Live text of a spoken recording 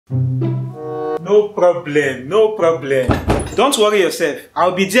No problem, no problem. Don't worry yourself.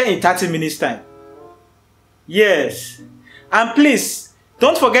 I'll be there in 30 minutes time. Yes. And please,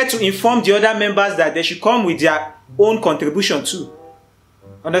 don't forget to inform the other members that they should come with their own contribution too.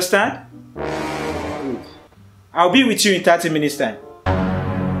 Understand? Good. I'll be with you in 30 minutes time.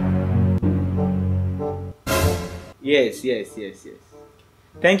 Yes.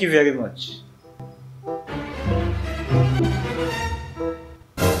 Thank you very much.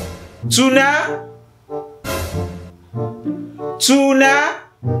 Tuna? Tuna?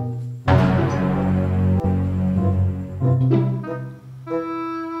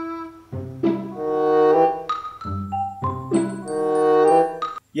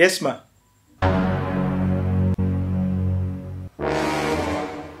 Yes, ma.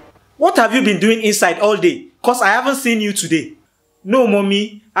 What have you been doing inside all day? Cause I haven't seen you today. No,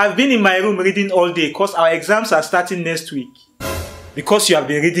 mommy. I've been in my room reading all day cause our exams are starting next week. Because you have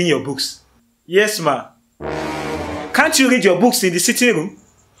been reading your books. Yes, ma. Can't you read your books in the sitting room?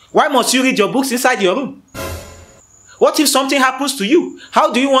 Why must you read your books inside your room? What if something happens to you?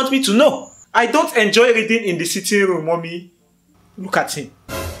 How do you want me to know? I don't enjoy reading in the sitting room, mommy. Look at him.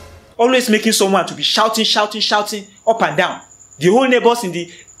 Always making someone to be shouting up and down. The whole neighbors in the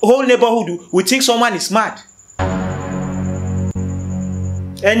whole neighborhood will think someone is mad.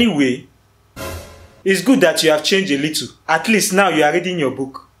 Anyway, it's good that you have changed a little. At least now you are reading your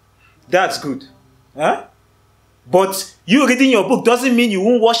book. That's good. Huh? But you reading your book doesn't mean you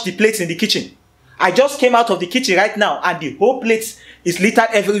won't wash the plates in the kitchen. I just came out of the kitchen right now and the whole plate is littered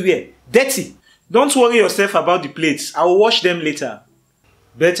everywhere. Dirty. Don't worry yourself about the plates. I will wash them later.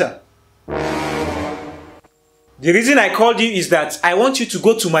 Better. The reason I called you is that I want you to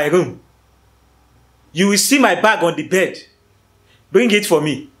go to my room. You will see my bag on the bed. Bring it for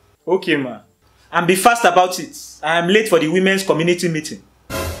me. Okay, ma. And be fast about it. I am late for the women's community meeting.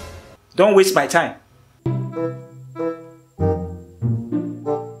 Don't waste my time.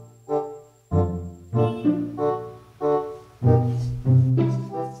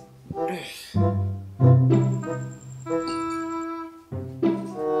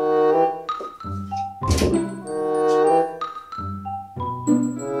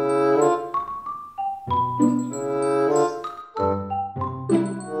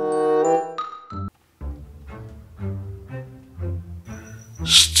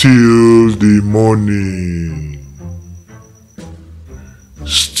 Steal the money.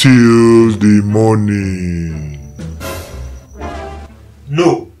 Steal the money.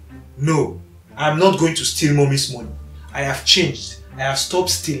 No. I'm not going to steal mommy's money. I have changed. I have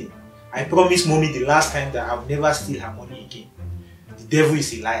stopped stealing. I promised mommy the last time that I will never steal her money again. The devil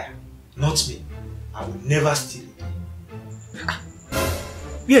is a liar. Not me. I will never steal it.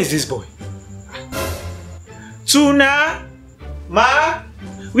 Where is this boy? Tuna? Ma?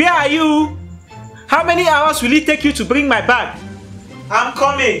 Where are you? How many hours will it take you to bring my bag? I'm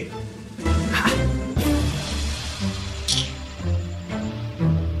coming.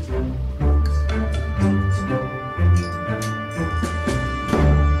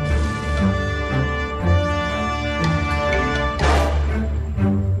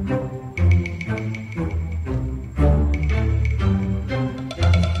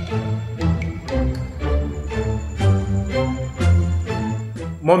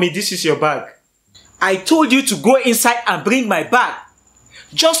 Mommy, this is your bag. I told you to go inside and bring my bag.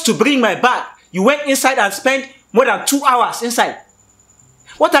 Just to bring my bag, you went inside and spent more than 2 hours inside.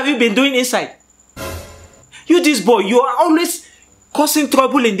 What have you been doing inside? You, this boy, you are always causing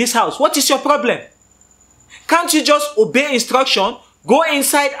trouble in this house. What is your problem? Can't you just obey instruction, go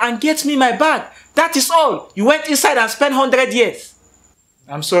inside and get me my bag? That is all. You went inside and spent 100 years.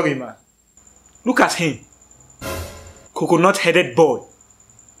 I'm sorry, man. Look at him. Coconut-headed boy.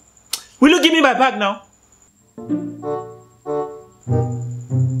 Will you give me my bag now?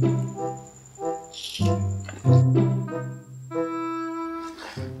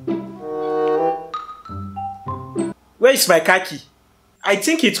 Where is my khaki? I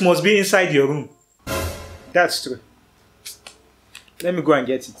think it must be inside your room. That's true. Let me go and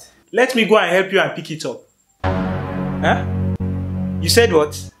get it. Let me go and help you and pick it up. Huh? You said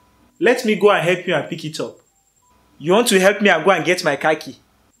what? Let me go and help you and pick it up. You want to help me and go and get my khaki?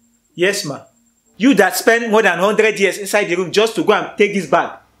 Yes, ma. You that spend more than 100 years inside the room just to go and take this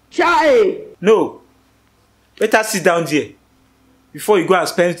bag. Chai! No. Better sit down there before you go and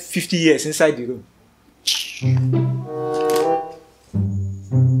spend 50 years inside the room.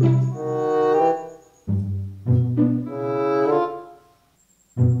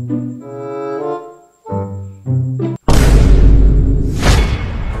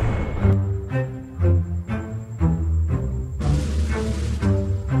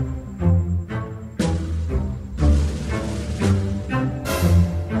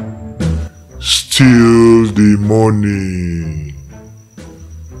 Steal the money.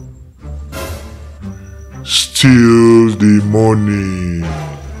 Steal the money.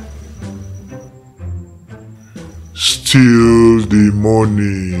 Steal the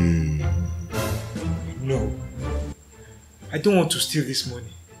money. No. I don't want to steal this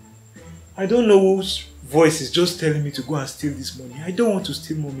money. I don't know whose voice is just telling me to go and steal this money. I don't want to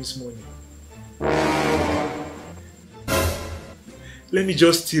steal mommy's money. Let me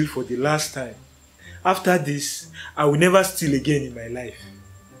just steal for the last time. After this, I will never steal again in my life.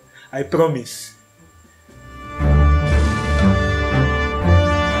 I promise.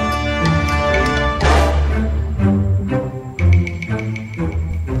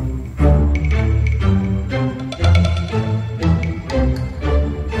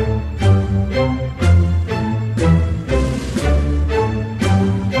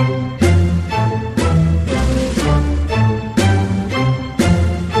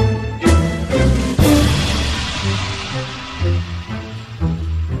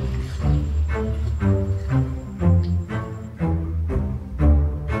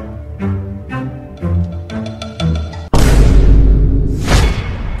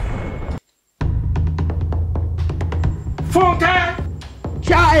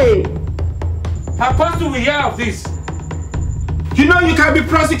 Chai! Apostle will hear of this. You know you can be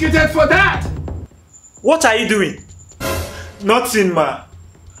prosecuted for that. What are you doing? Nothing, ma.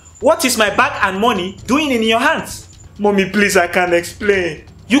 What is my bag and money doing in your hands? Mommy, please, I can't explain.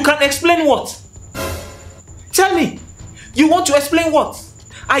 You can explain what? Tell me. You want to explain what?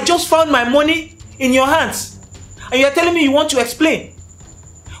 I just found my money in your hands. And you are telling me you want to explain.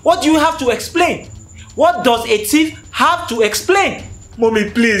 What do you have to explain? What does a thief have to explain? Mommy,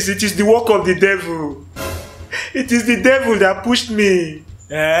 please, it is the work of the devil. It is the devil that pushed me.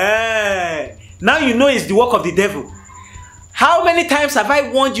 Now you know it's the work of the devil. How many times have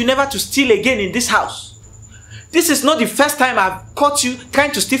I warned you never to steal again in this house? This is not the first time I've caught you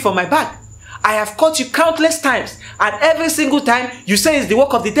trying to steal from my bag. I have caught you countless times, and every single time you say it's the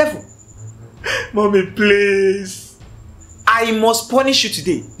work of the devil. Mommy, please. I must punish you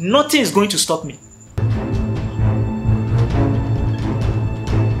today. Nothing is going to stop me.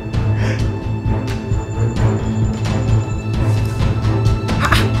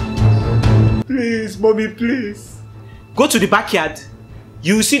 Please, mommy, please. Go to the backyard.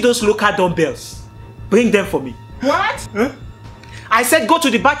 You will see those local dumbbells. Bring them for me. What? Huh? I said go to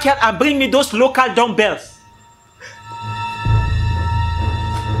the backyard and bring me those local dumbbells.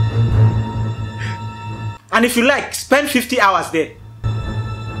 And if you like, spend 50 hours there.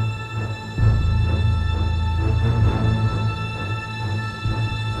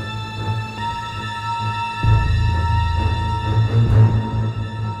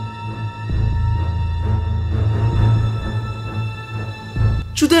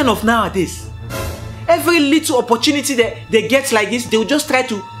 Children of nowadays, every little opportunity that they get like this, they will just try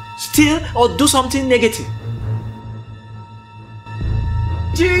to steal or do something negative.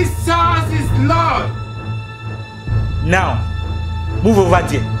 Jesus is Lord. Now, move over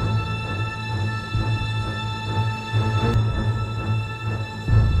there.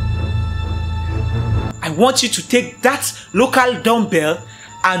 I want you to take that local dumbbell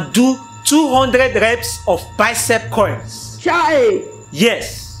and do 200 reps of bicep curls. Chai!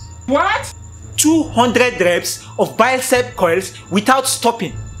 Yes. What? 200 reps of bicep curls without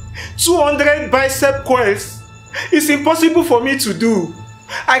stopping. 200 bicep curls. It's impossible for me to do.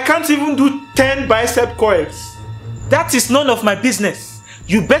 I can't even do 10 bicep curls. That is none of my business.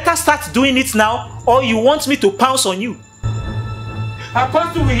 You better start doing it now, or you want me to pounce on you.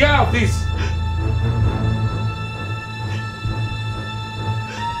 Apostle will hear of this.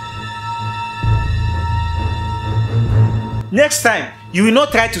 Next time, you will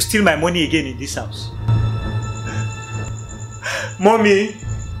not try to steal my money again in this house. Mommy,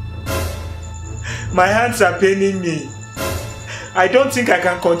 my hands are paining me. I don't think I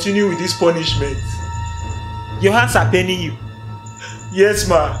can continue with this punishment. Your hands are paining you? Yes,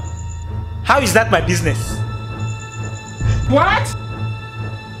 ma. How is that my business? What?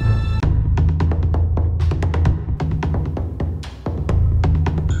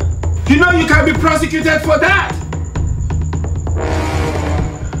 You know you can be prosecuted for that.